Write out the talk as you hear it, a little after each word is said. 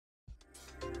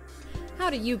How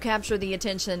do you capture the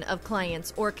attention of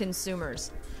clients or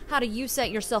consumers? How do you set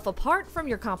yourself apart from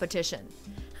your competition?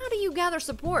 How do you gather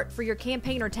support for your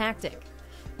campaign or tactic?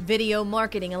 Video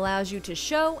marketing allows you to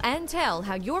show and tell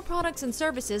how your products and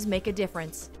services make a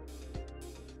difference.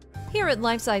 Here at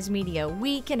Life Size Media,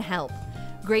 we can help.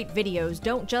 Great videos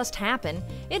don't just happen.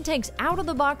 It takes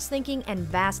out-of-the-box thinking and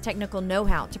vast technical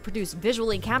know-how to produce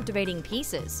visually captivating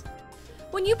pieces.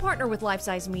 When you partner with Life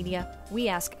Size Media, we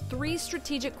ask 3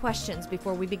 strategic questions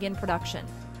before we begin production.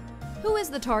 Who is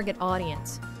the target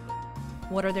audience?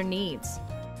 What are their needs?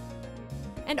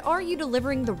 And are you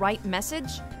delivering the right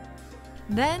message?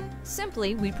 Then,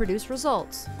 simply, we produce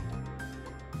results.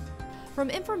 From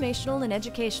informational and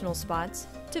educational spots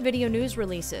to video news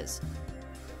releases.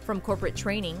 From corporate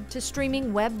training to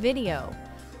streaming web video.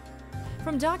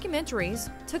 From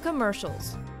documentaries to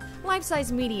commercials. Life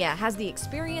Size Media has the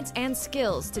experience and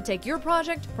skills to take your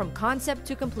project from concept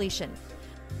to completion.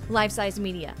 Life Size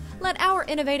Media, let our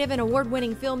innovative and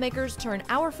award-winning filmmakers turn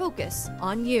our focus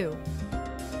on you.